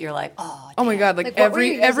makeup that you're like, oh my God, like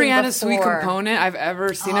every Anna Sui component I've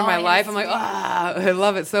ever seen in my life, I'm like, I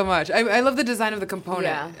love it so much. I love the design of the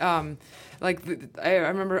component. Yeah. I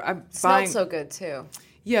remember buying. Smelled so good too.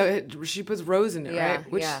 Yeah, she puts rose in it, right?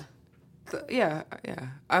 Which, yeah.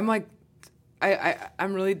 I'm like,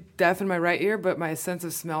 I'm really deaf in my right ear, but my sense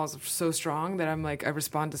of smell is so strong that I'm like, I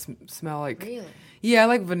respond to smell like. Really? Yeah, I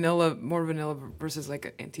like more vanilla versus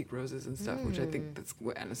like antique roses and stuff, which I think that's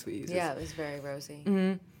what Anna Sui uses. Yeah, it was very rosy.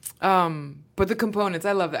 Mm-hmm. But the components,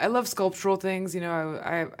 I love that. I love sculptural things.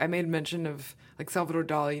 I made mention of like Salvador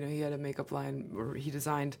Dali. He had a makeup line where he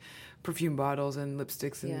designed perfume bottles and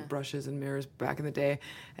lipsticks and brushes and mirrors back in the day,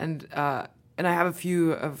 and I have a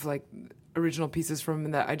few of like original pieces from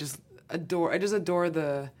him that I just adore. I just adore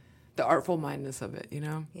the artful mindness of it,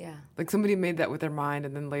 Yeah. Like somebody made that with their mind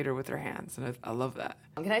and then later with their hands, and I love that.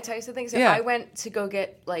 Can I tell you something? So I went to go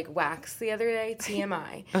get like wax the other day,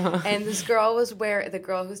 TMI, and this girl the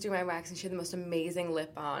girl who's doing my wax, and she had the most amazing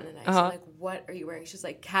lip on, and I said like, "What are you wearing?" She's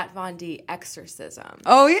like, "Kat Von D Exorcism."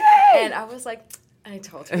 Oh yay! And I was like, I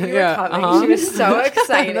told her you were coming. She was so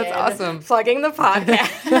excited. That's awesome. Plugging the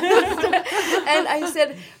podcast. And I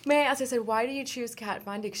said, may I ask? I said, why do you choose Kat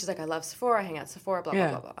Von D? She's like, I love Sephora. I hang out at Sephora, blah, blah,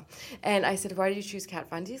 blah, blah. And I said, why did you choose Kat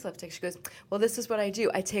Von D's lipstick? She goes, well, this is what I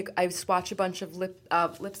do. I swatch a bunch of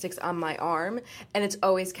lipsticks on my arm, and it's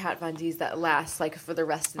always Kat Von D's that lasts like for the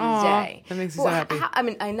rest of the day. That makes me so happy.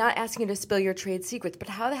 I'm not asking you to spill your trade secrets, but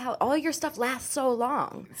how the hell all your stuff lasts so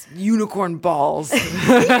long? It's unicorn balls.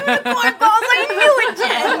 Unicorn balls. I knew it,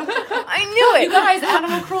 Jen. I knew it. You guys,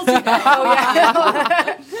 animal cruelty.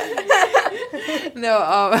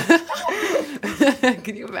 No,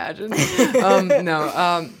 can you imagine?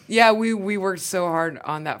 We worked so hard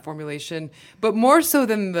on that formulation, but more so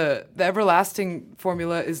than the everlasting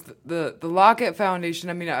formula is the Lock-It foundation.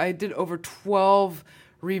 I mean, I did over 12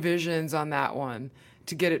 revisions on that one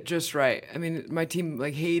to get it just right. I mean, my team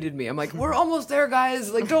like hated me. I'm like, we're almost there,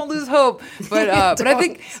 guys. Like, don't lose hope. But I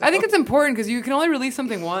think it's important because you can only release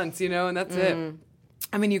something once, and that's it.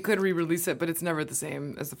 I mean, you could re-release it, but it's never the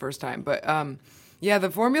same as the first time. But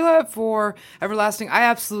the formula for Everlasting, I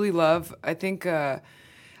absolutely love. I think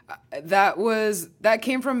that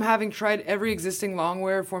came from having tried every existing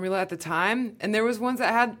longwear formula at the time, and there was ones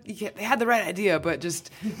that had the right idea, but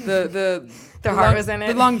just the heart was in it.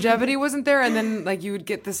 The longevity wasn't there, and then like you would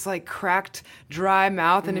get this like cracked, dry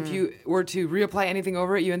mouth, and if you were to reapply anything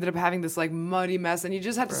over it, you ended up having this like muddy mess, and you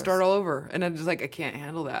just had to start all over. And I'm just like, I can't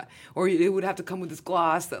handle that. Or it would have to come with this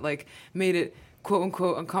gloss that like made it quote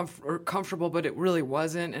unquote comfortable, but it really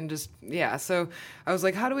wasn't. And just so I was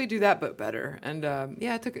like, how do we do that but better? And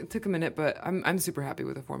it took a minute, but I'm super happy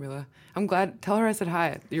with the formula. I'm glad. Tell her I said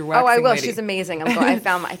hi. Your waxing I will. lady. She's amazing.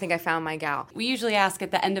 I think I found my gal. We usually ask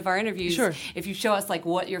at the end of our interviews if you show us like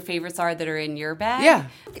what your favorites are that are in your bag. Yeah,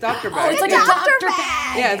 doctor bag. It's like a doctor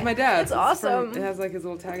bag. Yeah, it's my dad's. That's awesome. It has like his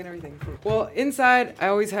little tag and everything. Well, inside I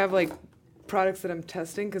always have like products that I'm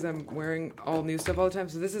testing because I'm wearing all new stuff all the time.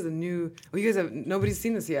 So this is a new. Well, you guys nobody's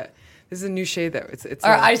seen this yet. This is a new shade that it's.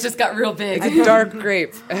 Our eyes just got real big. It's a dark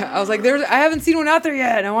grape. I was like, I haven't seen one out there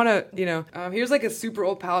yet, and I want to, here's like a super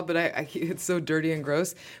old palette, but it's so dirty and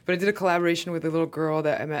gross. But I did a collaboration with a little girl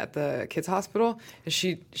that I met at the kids hospital, and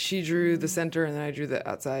she drew the center, and then I drew the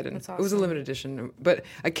outside, and it was a limited edition. But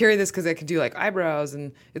I carry this because I could do like eyebrows,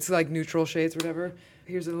 and it's like neutral shades or whatever.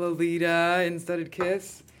 Here's a Lolita in Studded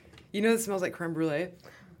Kiss. You know, it smells like creme brulee.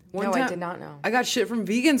 I did not know. I got shit from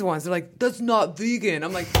vegans once. They're like, "That's not vegan."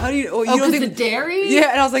 I'm like, "How do you? Oh, you Oh, don't because think the dairy?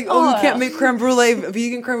 Yeah, and I was like, "Oh, you can't make creme brulee,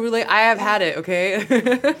 vegan creme brulee." I have had it. Okay.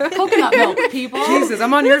 Coconut milk, people. Jesus,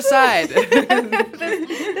 I'm on your side.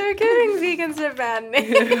 They're giving vegans a bad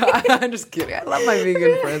name. I'm just kidding. I love my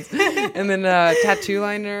vegan friends. And then tattoo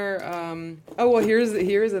liner. Here's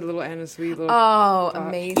a little Anna Sweet little. Oh,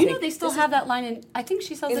 amazing! You know they still have that line in. I think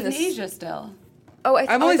she sells it in Asia still. Oh,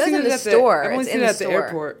 I've only seen it at the store. I've only seen it at the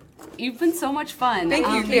airport. You've been so much fun. Thank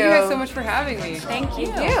you. Thank you guys so much for having me. Thank you.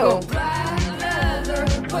 Black leather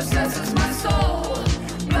possesses my soul.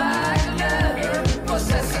 Black leather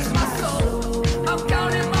possesses my soul. I'm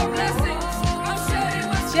counting my blessings. I'm shedding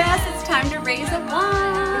my Jess, it's time to raise a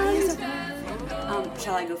wand.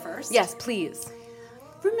 Shall I go first? Yes, please.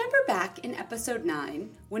 Remember back in episode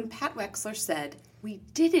 9 when Pat Wexler said we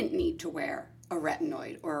didn't need to wear a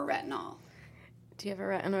retinoid or a retinol? Do you have a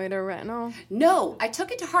retinoid or retinol? No, I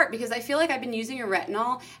took it to heart because I feel like I've been using a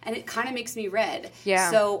retinol and it kind of makes me red.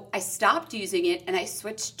 Yeah. So I stopped using it and I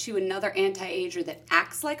switched to another anti-ager that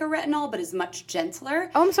acts like a retinol but is much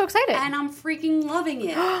gentler. Oh, I'm so excited. And I'm freaking loving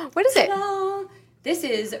it. What is it? Ta-da! This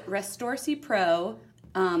is Restorci Pro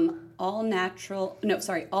all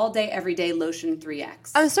day everyday lotion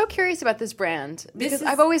 3X. I'm so curious about this brand because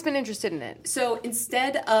I've always been interested in it. So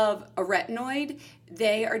instead of a retinoid,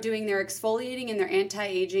 they are doing their exfoliating and their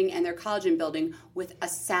anti-aging and their collagen building with a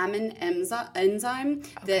salmon enzyme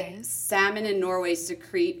that salmon in Norway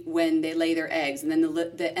secrete when they lay their eggs. And then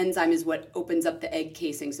the enzyme is what opens up the egg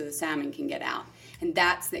casing so the salmon can get out. And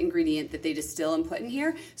that's the ingredient that they distill and put in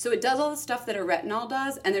here. So it does all the stuff that a retinol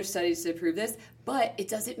does, and there's studies to prove this, but it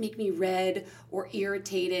doesn't make me red or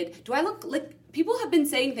irritated. Do I look like... People have been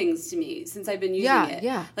saying things to me since I've been using it.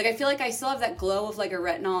 Yeah. Like, I feel like I still have that glow of, like, a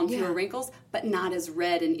retinol and fewer wrinkles, but not as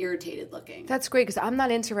red and irritated looking. That's great, because I'm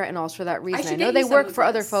not into retinols for that reason. I should know get they you some work of for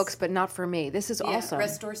other this. folks, but not for me. This is Yeah, awesome.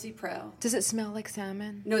 Restorci Pro. Does it smell like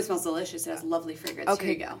salmon? No, it smells delicious. It has lovely fragrance. Okay.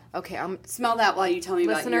 Here you go. Okay, Smell that while you tell me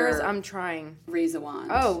listeners, about your I'm trying. Raise a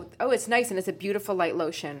Wand. Oh, it's nice, and it's a beautiful light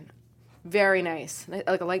lotion. Very nice.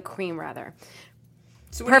 Like a light cream, rather.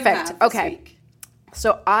 So what do you Perfect. have this Okay. week?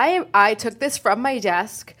 So I took this from my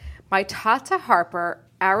desk, my Tata Harper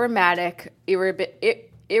Aromatic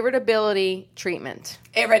Irritability Treatment.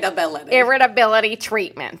 Irritability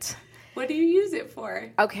Treatment. What do you use it for?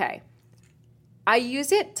 Okay. I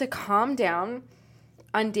use it to calm down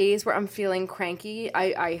on days where I'm feeling cranky.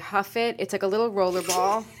 I huff it. It's like a little roller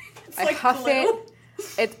ball. I like huff glue.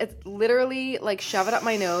 it. It's literally like shove it up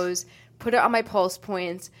my nose, put it on my pulse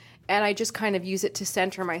points, and I just kind of use it to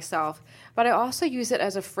center myself. But I also use it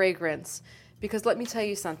as a fragrance because let me tell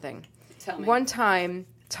you something. Tell me. One time,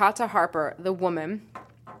 Tata Harper, the woman,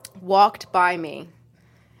 walked by me,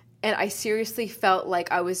 and I seriously felt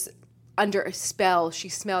like I was under a spell. She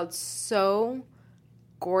smelled so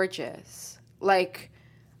gorgeous. Like,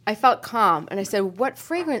 I felt calm, and I said, what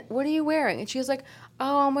fragrance, what are you wearing? And she was like,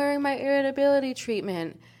 oh, I'm wearing my irritability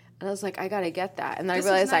treatment. And I was like, I got to get that. And then I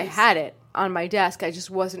realized I had it on my desk. I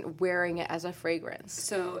just wasn't wearing it as a fragrance.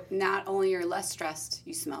 So not only you're less stressed,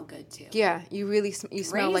 you smell good too. Yeah, you really you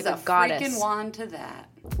smell Raise like a goddess. freaking wand to that.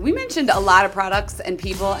 We mentioned a lot of products and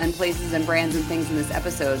people and places and brands and things in this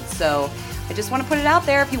episode. So I just want to put it out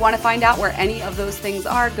there. If you want to find out where any of those things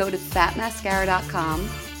are, go to fatmascara.com.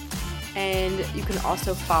 And you can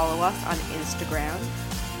also follow us on Instagram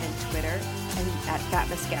and Twitter and at Fat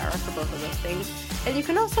Mascara for both of those things. And you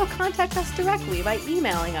can also contact us directly by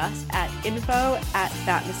emailing us at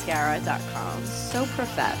info@fatmascara.com. So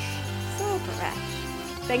profesh. So profesh.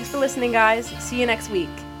 Thanks for listening, guys. See you next week.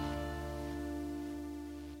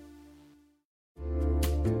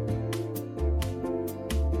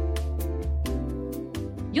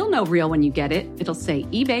 You'll know real when you get it. It'll say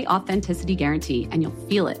eBay Authenticity Guarantee, and you'll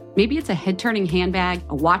feel it. Maybe it's a head-turning handbag,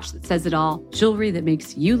 a watch that says it all, jewelry that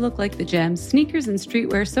makes you look like the gem, sneakers and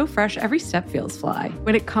streetwear so fresh every step feels fly.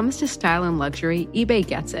 When it comes to style and luxury, eBay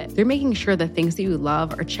gets it. They're making sure the things that you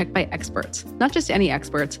love are checked by experts. Not just any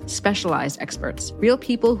experts, specialized experts. Real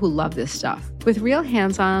people who love this stuff. With real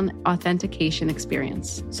hands-on authentication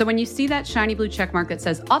experience. So when you see that shiny blue check mark that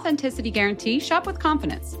says Authenticity Guarantee, shop with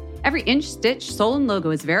confidence. Every inch, stitch, sole, and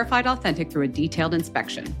logo is verified authentic through a detailed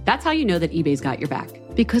inspection. That's how you know that eBay's got your back.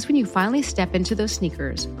 Because when you finally step into those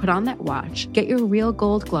sneakers, put on that watch, get your real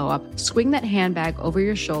gold glow up, swing that handbag over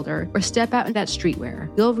your shoulder, or step out in that streetwear,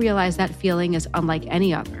 you'll realize that feeling is unlike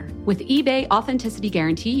any other. With eBay Authenticity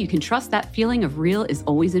Guarantee, you can trust that feeling of real is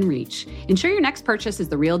always in reach. Ensure your next purchase is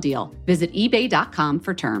the real deal. Visit ebay.com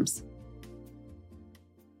for terms.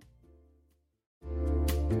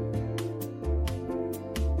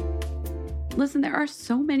 Listen, there are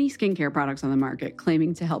so many skincare products on the market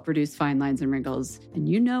claiming to help reduce fine lines and wrinkles, and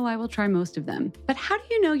you know I will try most of them. But how do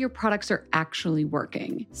you know your products are actually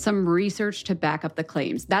working? Some research to back up the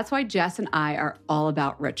claims. That's why Jess and I are all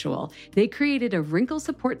about Ritual. They created a wrinkle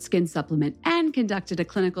support skin supplement and conducted a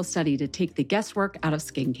clinical study to take the guesswork out of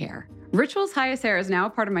skincare. Ritual's Hyacera is now a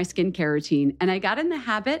part of my skincare routine, and I got in the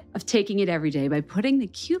habit of taking it every day by putting the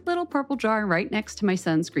cute little purple jar right next to my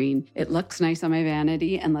sunscreen. It looks nice on my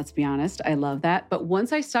vanity, and let's be honest, I love that. But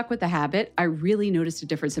once I stuck with the habit, I really noticed a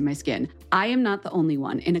difference in my skin. I am not the only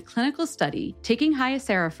one. In a clinical study, taking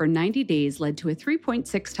Hyacera for 90 days led to a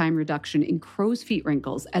 3.6 time reduction in crow's feet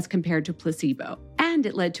wrinkles as compared to placebo. And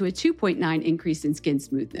it led to a 2.9 increase in skin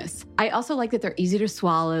smoothness. I also like that they're easy to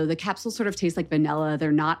swallow. The capsules sort of taste like vanilla.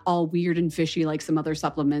 They're not all weird and fishy like some other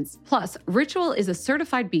supplements. Plus, Ritual is a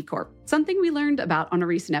certified B Corp, something we learned about on a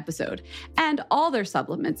recent episode. And all their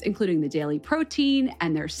supplements, including the daily protein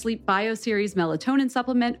and their Sleep Bio Series melatonin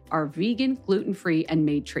supplement, are vegan, gluten-free, and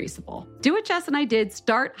made traceable. Do what Jess and I did.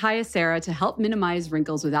 Start Hyacera to help minimize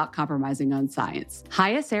wrinkles without compromising on science.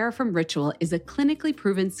 Hyacera from Ritual is a clinically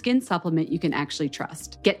proven skin supplement you can actually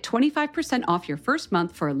trust. Get 25% off your first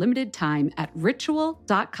month for a limited time at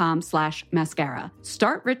ritual.com/mascara.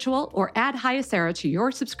 Start Ritual or add Hyacera to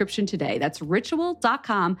your subscription today. That's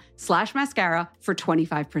ritual.com/mascara for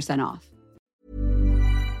 25% off.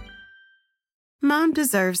 Mom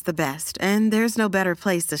deserves the best, and there's no better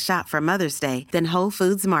place to shop for Mother's Day than Whole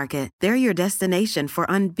Foods Market. They're your destination for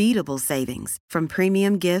unbeatable savings, from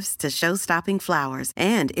premium gifts to show-stopping flowers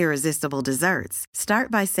and irresistible desserts. Start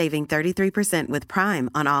by saving 33% with Prime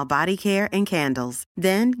on all body care and candles.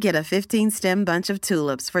 Then get a 15-stem bunch of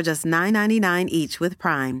tulips for just $9.99 each with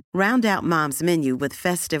Prime. Round out Mom's menu with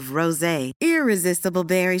festive rosé, irresistible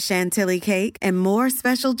berry chantilly cake, and more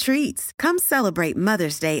special treats. Come celebrate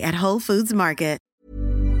Mother's Day at Whole Foods Market.